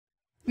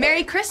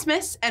Merry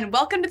Christmas and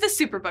welcome to the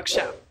Superbook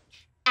Show.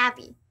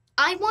 Abby,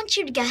 I want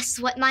you to guess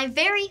what my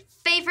very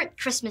favorite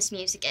Christmas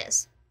music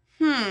is.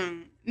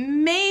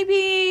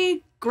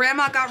 Maybe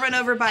Grandma got run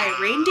over by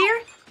a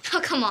reindeer? Oh,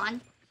 come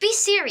on. Be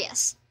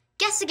serious.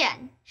 Guess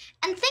again.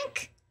 And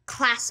think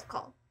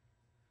classical.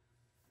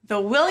 The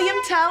William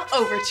Tell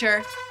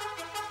Overture.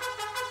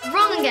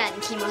 Wrong again,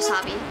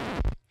 Kimosabi.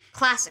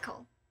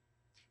 Classical.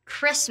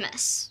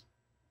 Christmas.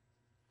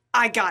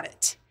 I got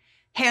it.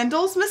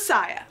 Handel's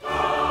Messiah.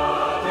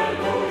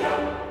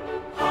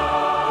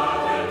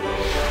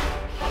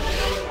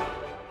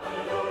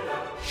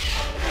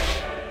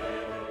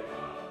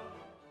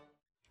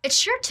 It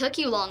sure took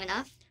you long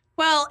enough.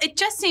 Well, it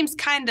just seems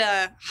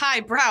kinda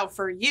highbrow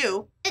for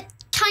you. It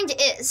kinda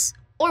is,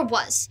 or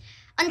was,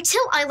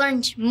 until I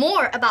learned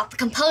more about the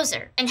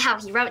composer and how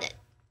he wrote it.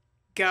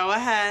 Go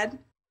ahead.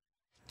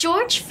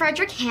 George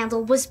Friedrich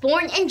Handel was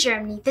born in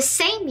Germany the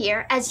same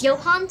year as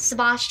Johann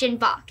Sebastian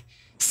Bach,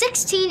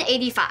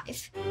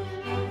 1685.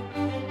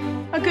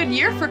 A good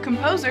year for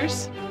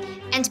composers.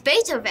 And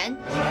Beethoven,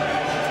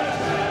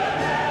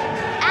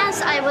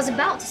 as I was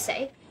about to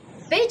say,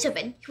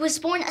 Beethoven, who was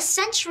born a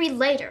century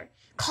later,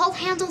 called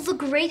Handel the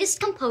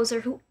greatest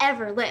composer who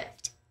ever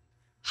lived.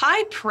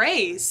 High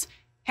praise.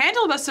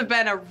 Handel must have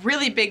been a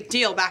really big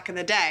deal back in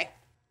the day.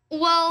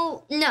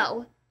 Well,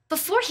 no.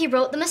 Before he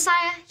wrote The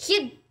Messiah,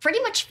 he had pretty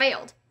much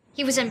failed.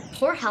 He was in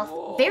poor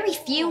health, very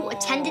few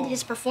attended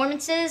his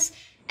performances,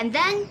 and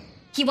then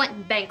he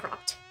went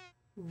bankrupt.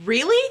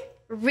 Really?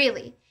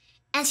 Really.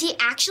 And he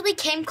actually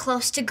came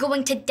close to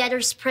going to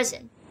debtor's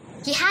prison.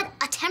 He had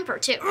a temper,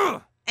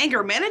 too.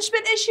 Anger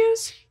management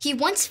issues? He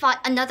once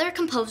fought another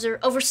composer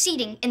over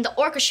seating in the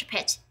orchestra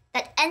pit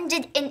that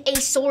ended in a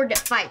sword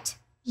fight.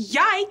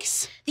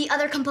 Yikes! The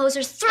other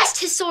composer thrust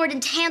his sword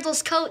into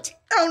Handel's coat.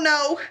 Oh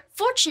no!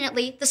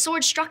 Fortunately, the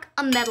sword struck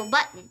a metal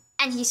button,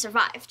 and he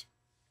survived.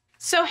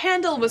 So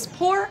Handel was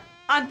poor,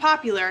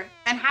 unpopular,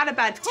 and had a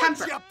bad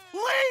temper.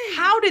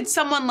 How did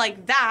someone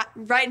like that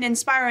write an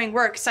inspiring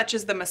work such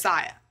as The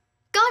Messiah?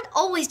 God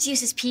always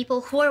uses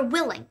people who are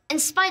willing, in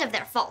spite of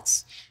their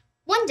faults.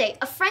 One day,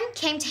 a friend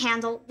came to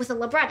Handel with a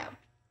libretto.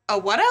 A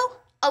what-o?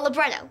 A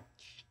libretto.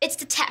 It's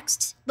the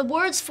text, the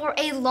words for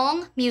a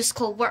long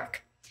musical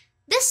work.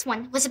 This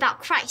one was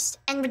about Christ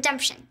and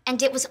redemption,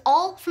 and it was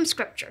all from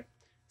Scripture.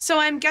 So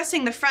I'm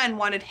guessing the friend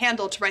wanted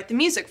Handel to write the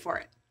music for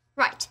it.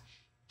 Right.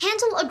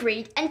 Handel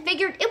agreed and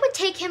figured it would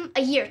take him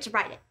a year to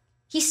write it.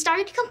 He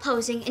started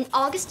composing in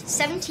August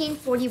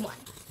 1741.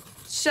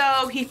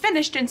 So he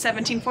finished in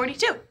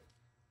 1742.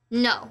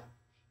 No.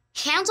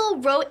 Handel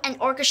wrote and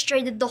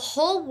orchestrated the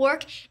whole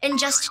work in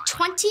just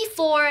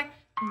 24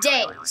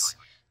 days.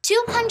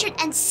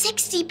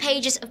 260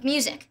 pages of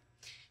music.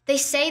 They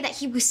say that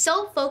he was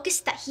so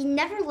focused that he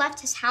never left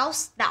his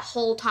house that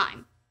whole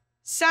time.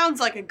 Sounds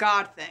like a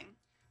God thing.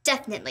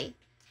 Definitely.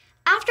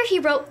 After he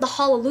wrote the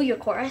Hallelujah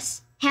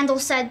chorus, Handel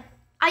said,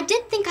 "I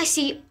did think I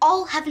see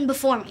all heaven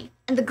before me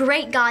and the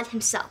great God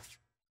himself."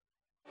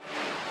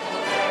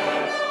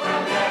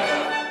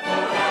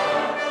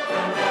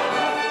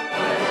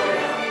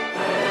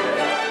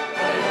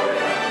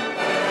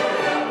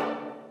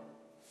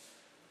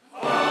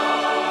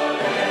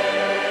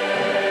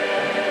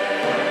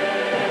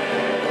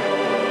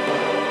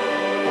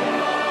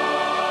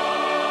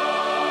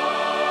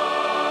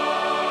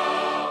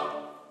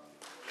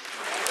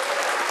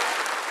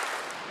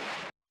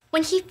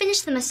 When he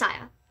finished The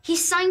Messiah, he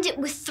signed it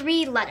with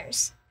 3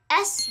 letters,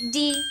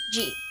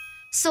 SDG,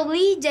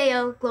 Soli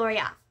Deo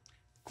Gloria.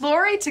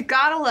 Glory to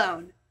God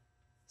alone.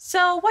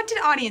 So what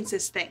did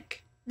audiences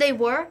think? They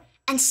were,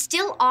 and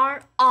still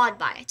are, awed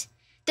by it.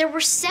 There were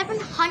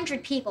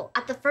 700 people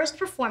at the first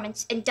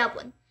performance in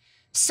Dublin.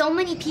 So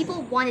many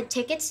people wanted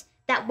tickets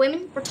that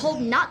women were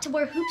told not to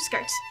wear hoop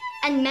skirts,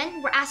 and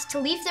men were asked to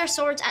leave their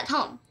swords at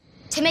home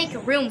to make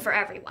room for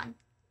everyone.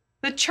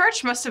 The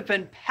church must have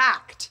been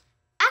packed.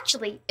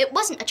 Actually, it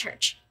wasn't a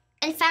church.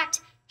 In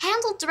fact,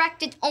 Handel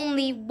directed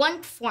only one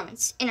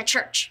performance in a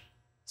church.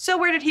 So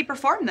where did he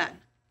perform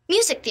then?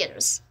 Music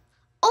theaters.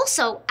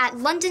 Also at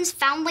London's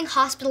Foundling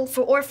Hospital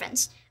for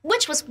Orphans,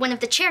 which was one of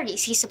the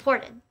charities he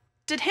supported.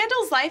 Did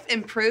Handel's life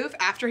improve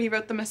after he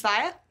wrote The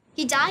Messiah?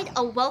 He died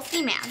a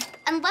wealthy man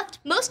and left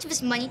most of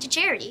his money to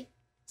charity.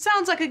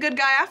 Sounds like a good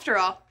guy after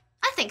all.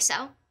 I think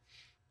so.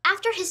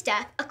 After his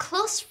death, a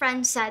close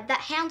friend said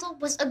that Handel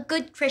was a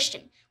good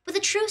Christian with a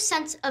true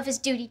sense of his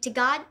duty to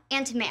God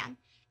and to man,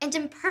 and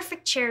in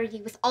perfect charity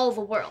with all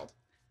the world.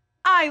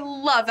 I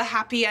love a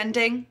happy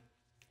ending.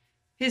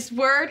 His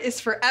word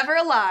is forever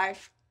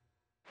alive.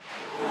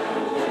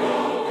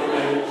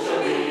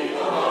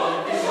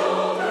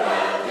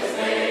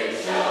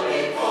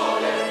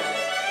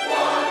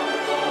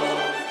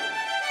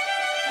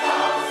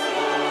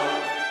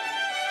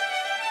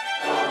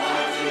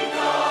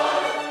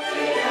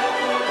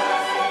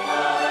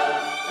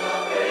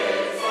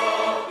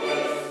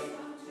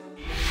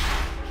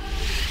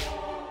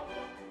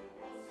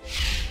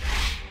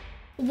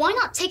 Why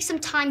not take some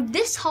time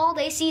this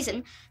holiday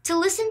season to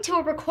listen to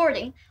a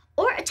recording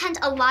or attend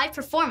a live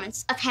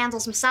performance of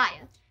Handel's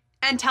Messiah?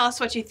 And tell us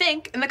what you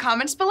think in the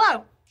comments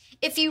below.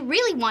 If you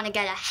really want to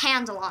get a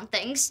handle on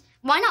things,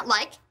 why not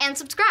like and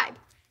subscribe?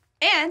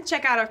 And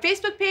check out our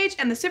Facebook page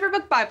and the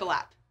Superbook Bible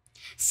app.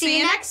 See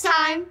you next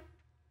time.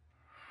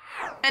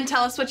 And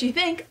tell us what you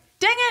think.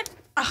 Dang it!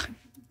 Ugh.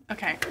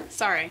 Okay,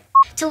 sorry.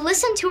 To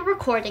listen to a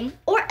recording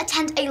or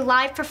attend a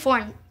live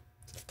performance.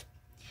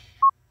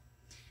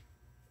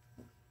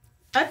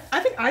 I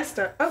think I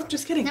start. Oh,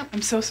 just kidding. No.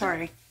 I'm so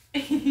sorry.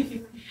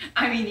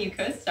 I mean, you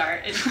could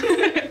start.